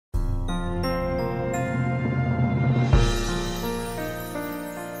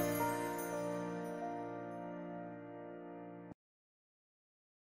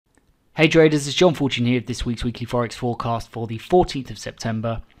Hey traders, it's John Fortune here with this week's Weekly Forex Forecast for the 14th of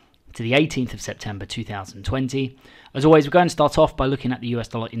September to the 18th of September 2020. As always, we're going to start off by looking at the US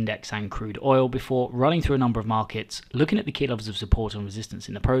dollar index and crude oil before running through a number of markets, looking at the key levels of support and resistance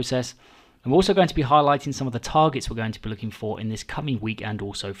in the process. And we're also going to be highlighting some of the targets we're going to be looking for in this coming week and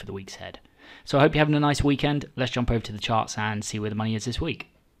also for the weeks ahead. So I hope you're having a nice weekend. Let's jump over to the charts and see where the money is this week.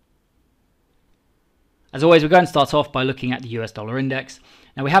 As always, we're going to start off by looking at the US dollar index.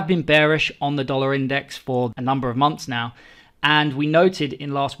 Now, we have been bearish on the dollar index for a number of months now, and we noted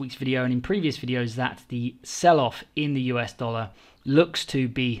in last week's video and in previous videos that the sell-off in the US dollar looks to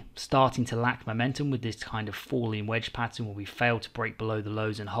be starting to lack momentum with this kind of falling wedge pattern where we fail to break below the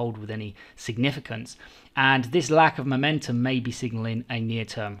lows and hold with any significance. And this lack of momentum may be signaling a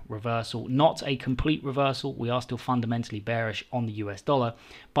near-term reversal, not a complete reversal. We are still fundamentally bearish on the US dollar,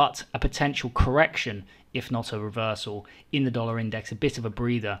 but a potential correction, if not a reversal, in the dollar index, a bit of a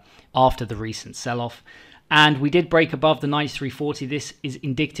breather after the recent sell-off. And we did break above the 93.40. This is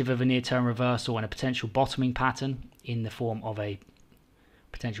indicative of a near-term reversal and a potential bottoming pattern in the form of a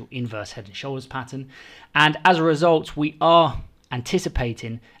potential inverse head and shoulders pattern. And as a result, we are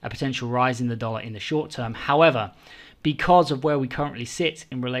anticipating a potential rise in the dollar in the short term. However, because of where we currently sit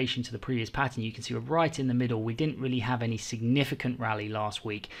in relation to the previous pattern, you can see we're right in the middle. We didn't really have any significant rally last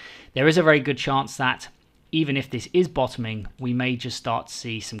week. There is a very good chance that even if this is bottoming, we may just start to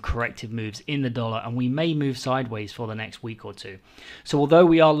see some corrective moves in the dollar and we may move sideways for the next week or two. So although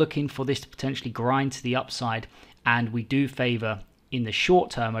we are looking for this to potentially grind to the upside, and we do favor in the short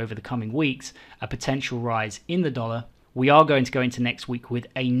term over the coming weeks a potential rise in the dollar, we are going to go into next week with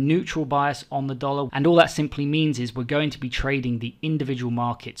a neutral bias on the dollar. And all that simply means is we're going to be trading the individual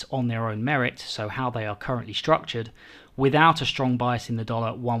markets on their own merit, so how they are currently structured, without a strong bias in the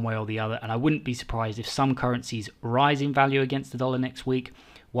dollar one way or the other. And I wouldn't be surprised if some currencies rise in value against the dollar next week,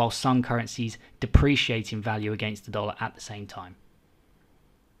 while some currencies depreciate in value against the dollar at the same time.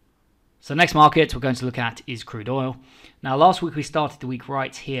 So the next market we're going to look at is crude oil. Now, last week we started the week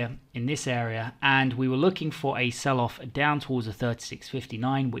right here in this area, and we were looking for a sell-off down towards the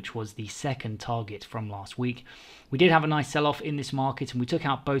 36.59, which was the second target from last week. We did have a nice sell-off in this market, and we took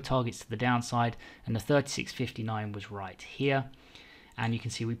out both targets to the downside, and the 36.59 was right here. And you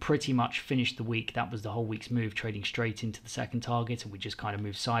can see we pretty much finished the week. That was the whole week's move, trading straight into the second target, and we just kind of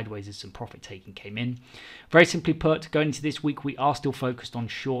moved sideways as some profit taking came in. Very simply put, going into this week, we are still focused on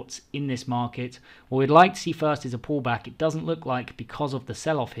shorts in this market. What we'd like to see first is a pullback. It doesn't look like, because of the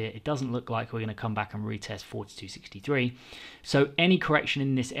sell-off here, it doesn't look like we're going to come back and retest 42.63. So any correction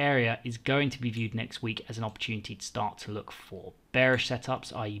in this area is going to be viewed next week as an opportunity to start to look for bearish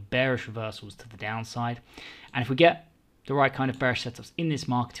setups, i.e. bearish reversals to the downside. And if we get the right kind of bearish setups in this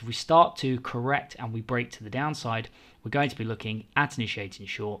market, if we start to correct and we break to the downside, we're going to be looking at initiating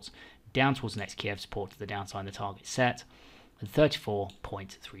shorts down towards the next key of support to the downside, the target set at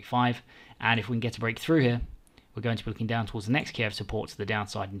 34.35. And if we can get a break through here, we're going to be looking down towards the next key of support to the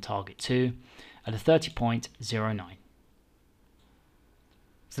downside and target 2 at a 30.09.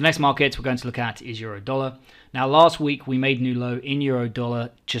 So the next market we're going to look at is euro dollar. Now, last week we made new low in euro dollar,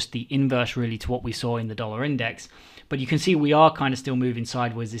 just the inverse really to what we saw in the dollar index. But you can see we are kind of still moving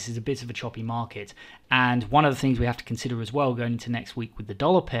sideways. This is a bit of a choppy market. And one of the things we have to consider as well going into next week with the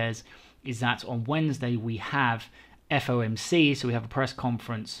dollar pairs is that on Wednesday we have FOMC, so we have a press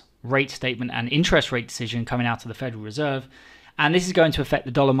conference, rate statement and interest rate decision coming out of the Federal Reserve. And this is going to affect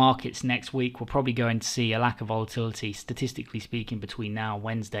the dollar markets next week. We're probably going to see a lack of volatility, statistically speaking, between now and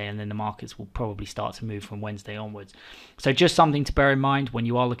Wednesday, and then the markets will probably start to move from Wednesday onwards. So just something to bear in mind when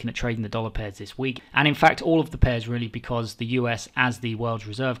you are looking at trading the dollar pairs this week. And in fact, all of the pairs really, because the US, as the world's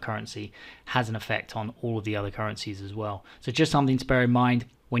reserve currency, has an effect on all of the other currencies as well. So just something to bear in mind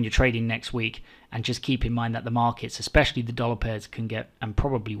when you're trading next week, and just keep in mind that the markets, especially the dollar pairs, can get and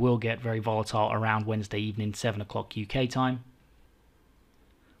probably will get very volatile around Wednesday evening, 7 o'clock UK time.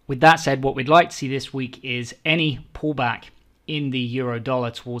 With that said, what we'd like to see this week is any pullback in the euro dollar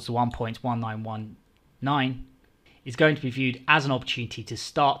towards the 1.1919 is going to be viewed as an opportunity to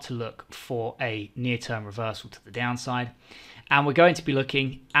start to look for a near-term reversal to the downside. And we're going to be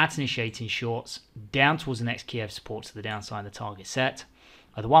looking at initiating shorts down towards the next key of support to the downside, the target set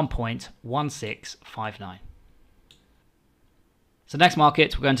at the 1.1659. So the next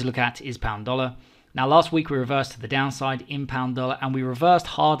market we're going to look at is pound dollar. Now, last week we reversed to the downside in pound dollar, and we reversed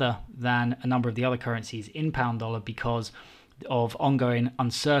harder than a number of the other currencies in pound dollar because of ongoing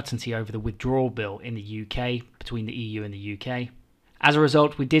uncertainty over the withdrawal bill in the UK, between the EU and the UK. As a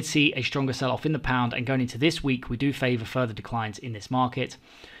result, we did see a stronger sell-off in the pound, and going into this week, we do favour further declines in this market.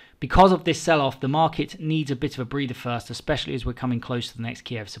 Because of this sell-off, the market needs a bit of a breather first, especially as we're coming close to the next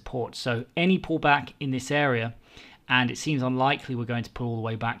key of support. So any pullback in this area, and it seems unlikely we're going to pull all the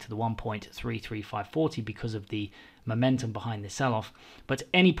way back to the 1.33540 because of the momentum behind the sell-off, but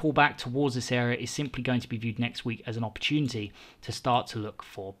any pullback towards this area is simply going to be viewed next week as an opportunity to start to look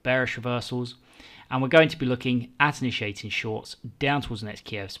for bearish reversals. And we're going to be looking at initiating shorts down towards the next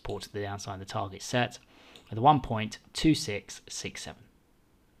key of support to the downside of the target set at the 1.2667.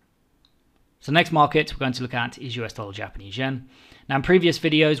 So next market we're going to look at is US dollar Japanese yen. Now in previous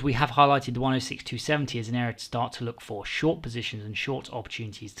videos we have highlighted the 106.270 as an area to start to look for short positions and short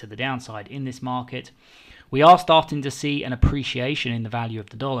opportunities to the downside in this market. We are starting to see an appreciation in the value of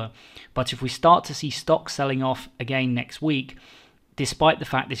the dollar, but if we start to see stocks selling off again next week, despite the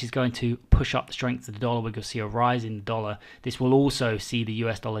fact this is going to push up the strength of the dollar, we're going to see a rise in the dollar. This will also see the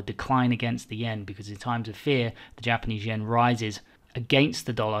US dollar decline against the yen, because in times of fear the Japanese yen rises against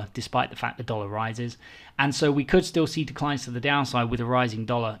the dollar despite the fact the dollar rises, and so we could still see declines to the downside with a rising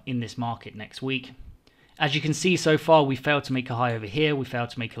dollar in this market next week. As you can see so far, we failed to make a high over here, we failed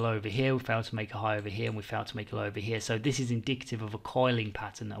to make a low over here, we failed to make a high over here, and we failed to make a low over here. So this is indicative of a coiling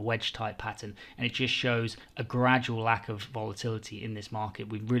pattern, a wedge type pattern, and it just shows a gradual lack of volatility in this market.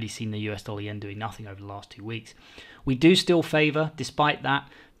 We've really seen the US dollar yen doing nothing over the last 2 weeks. We do still favor, despite that,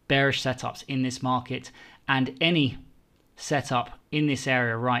 bearish setups in this market, and any setup in this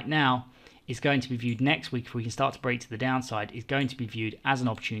area right now is going to be viewed next week, if we can start to break to the downside, is going to be viewed as an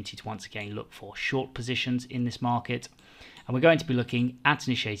opportunity to once again look for short positions in this market. And we're going to be looking at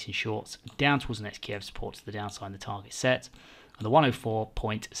initiating shorts down towards the next key of support to the downside of the target set on the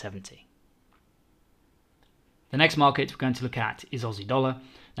 104.70. The next market we're going to look at is Aussie dollar.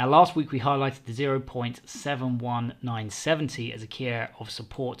 Now last week we highlighted the 0.71970 as a key area of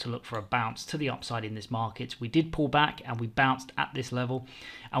support to look for a bounce to the upside in this market. We did pull back and we bounced at this level,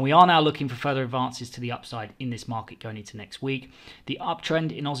 and we are now looking for further advances to the upside in this market going into next week. The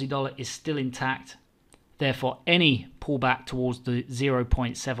uptrend in Aussie dollar is still intact. Therefore, any pullback towards the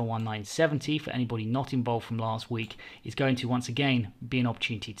 0.71970 for anybody not involved from last week is going to once again be an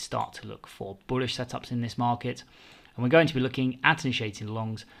opportunity to start to look for bullish setups in this market. And we're going to be looking at initiating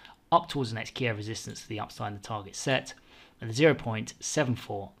longs up towards the next key of resistance to the upside of the target set at the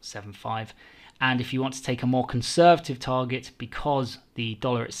 0.7475. And if you want to take a more conservative target, because the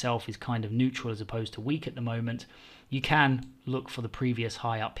dollar itself is kind of neutral as opposed to weak at the moment, you can look for the previous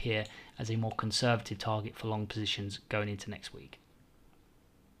high up here as a more conservative target for long positions going into next week.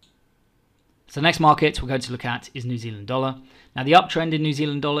 So the next market we're going to look at is New Zealand dollar. Now the uptrend in New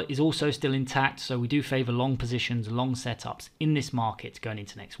Zealand dollar is also still intact, so we do favour long positions, long setups in this market going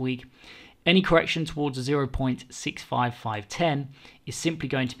into next week. Any correction towards a 0.65510 is simply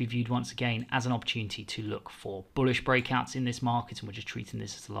going to be viewed once again as an opportunity to look for bullish breakouts in this market, and we're just treating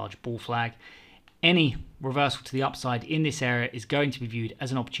this as a large bull flag. Any reversal to the upside in this area is going to be viewed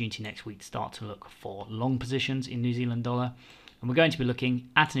as an opportunity next week to start to look for long positions in New Zealand dollar. And we're going to be looking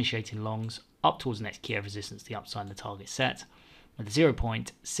at initiating longs up towards the next key of resistance to the upside of the target set with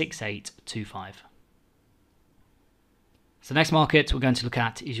 0.6825. So the next market we're going to look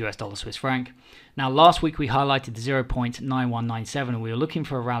at is US dollar Swiss franc. Now last week we highlighted the 0.9197 and we were looking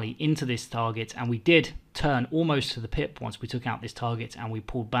for a rally into this target, and we did turn almost to the pip once we took out this target and we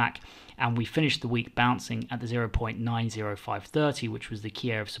pulled back, and we finished the week bouncing at the 0.90530, which was the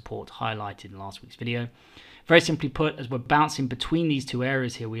key area of support highlighted in last week's video. Very simply put, as we're bouncing between these two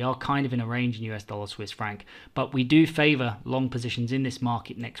areas here, we are kind of in a range in US dollar Swiss franc, but we do favour long positions in this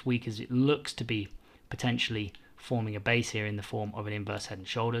market next week, as it looks to be potentially forming a base here in the form of an inverse head and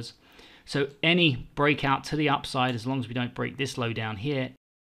shoulders. So any breakout to the upside, as long as we don't break this low down here,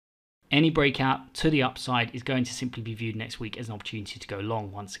 any breakout to the upside is going to simply be viewed next week as an opportunity to go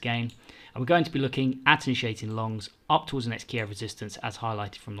long once again. And we're going to be looking at initiating longs up towards the next key of resistance as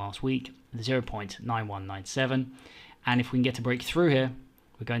highlighted from last week, the 0.9197. And if we can get a break through here,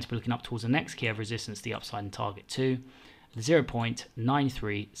 we're going to be looking up towards the next key of resistance, the upside and target 2, the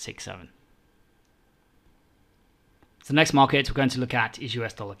 0.9367. So the next market we're going to look at is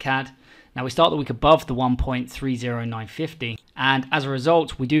US dollar CAD. Now we start the week above the 1.30950, and as a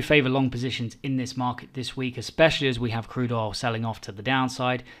result we do favour long positions in this market this week, especially as we have crude oil selling off to the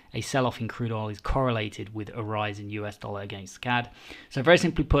downside. A sell-off in crude oil is correlated with a rise in US dollar against the CAD. So very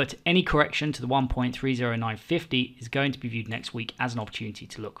simply put, any correction to the 1.30950 is going to be viewed next week as an opportunity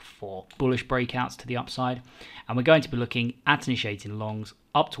to look for bullish breakouts to the upside, and we're going to be looking at initiating longs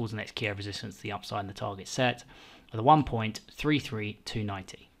up towards the next key of resistance to the upside and the target set at the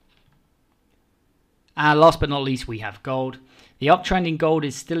 1.33290. And last but not least, we have gold. The uptrend in gold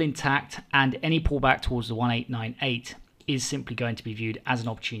is still intact, and any pullback towards the 1898 is simply going to be viewed as an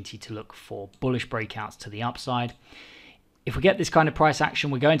opportunity to look for bullish breakouts to the upside. If we get this kind of price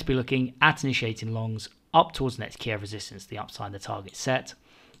action, we're going to be looking at initiating longs up towards the next key of resistance, the upside, the target set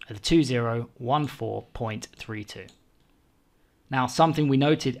at the 2014.32. Now, something we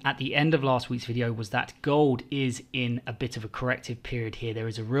noted at the end of last week's video was that gold is in a bit of a corrective period here. There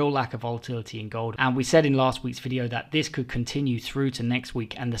is a real lack of volatility in gold. And we said in last week's video that this could continue through to next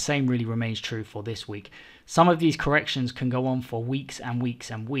week, and the same really remains true for this week. Some of these corrections can go on for weeks and weeks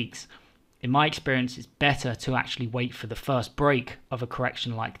and weeks. In my experience, it's better to actually wait for the first break of a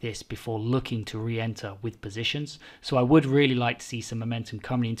correction like this before looking to re-enter with positions. So I would really like to see some momentum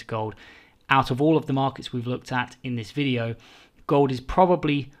coming into gold. Out of all of the markets we've looked at in this video, gold is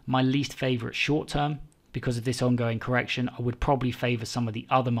probably my least favorite short term because of this ongoing correction. I would probably favor some of the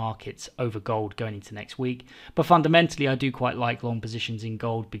other markets over gold going into next week. But fundamentally, I do quite like long positions in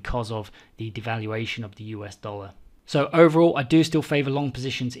gold because of the devaluation of the US dollar. So overall, I do still favor long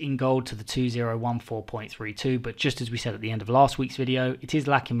positions in gold to the 2014.32, but just as we said at the end of last week's video, it is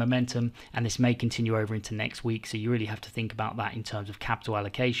lacking momentum and this may continue over into next week. So you really have to think about that in terms of capital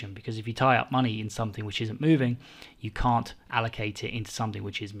allocation, because if you tie up money in something which isn't moving, you can't allocate it into something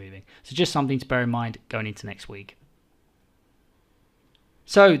which is moving. So just something to bear in mind going into next week.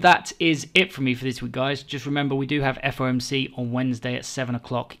 So that is it from me for this week, guys. Just remember, we do have FOMC on Wednesday at 7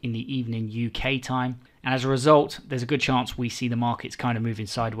 o'clock in the evening UK time. And as a result, there's a good chance we see the markets kind of moving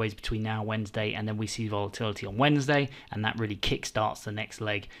sideways between now and Wednesday, and then we see volatility on Wednesday, and that really kickstarts the next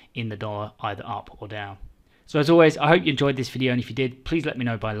leg in the dollar, either up or down. So as always, I hope you enjoyed this video, and if you did, please let me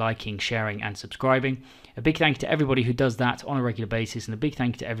know by liking, sharing, and subscribing. A big thank you to everybody who does that on a regular basis, and a big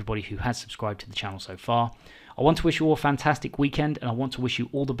thank you to everybody who has subscribed to the channel so far. I want to wish you all a fantastic weekend, and I want to wish you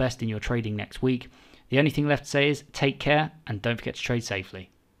all the best in your trading next week. The only thing left to say is take care, and don't forget to trade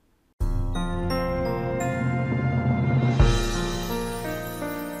safely.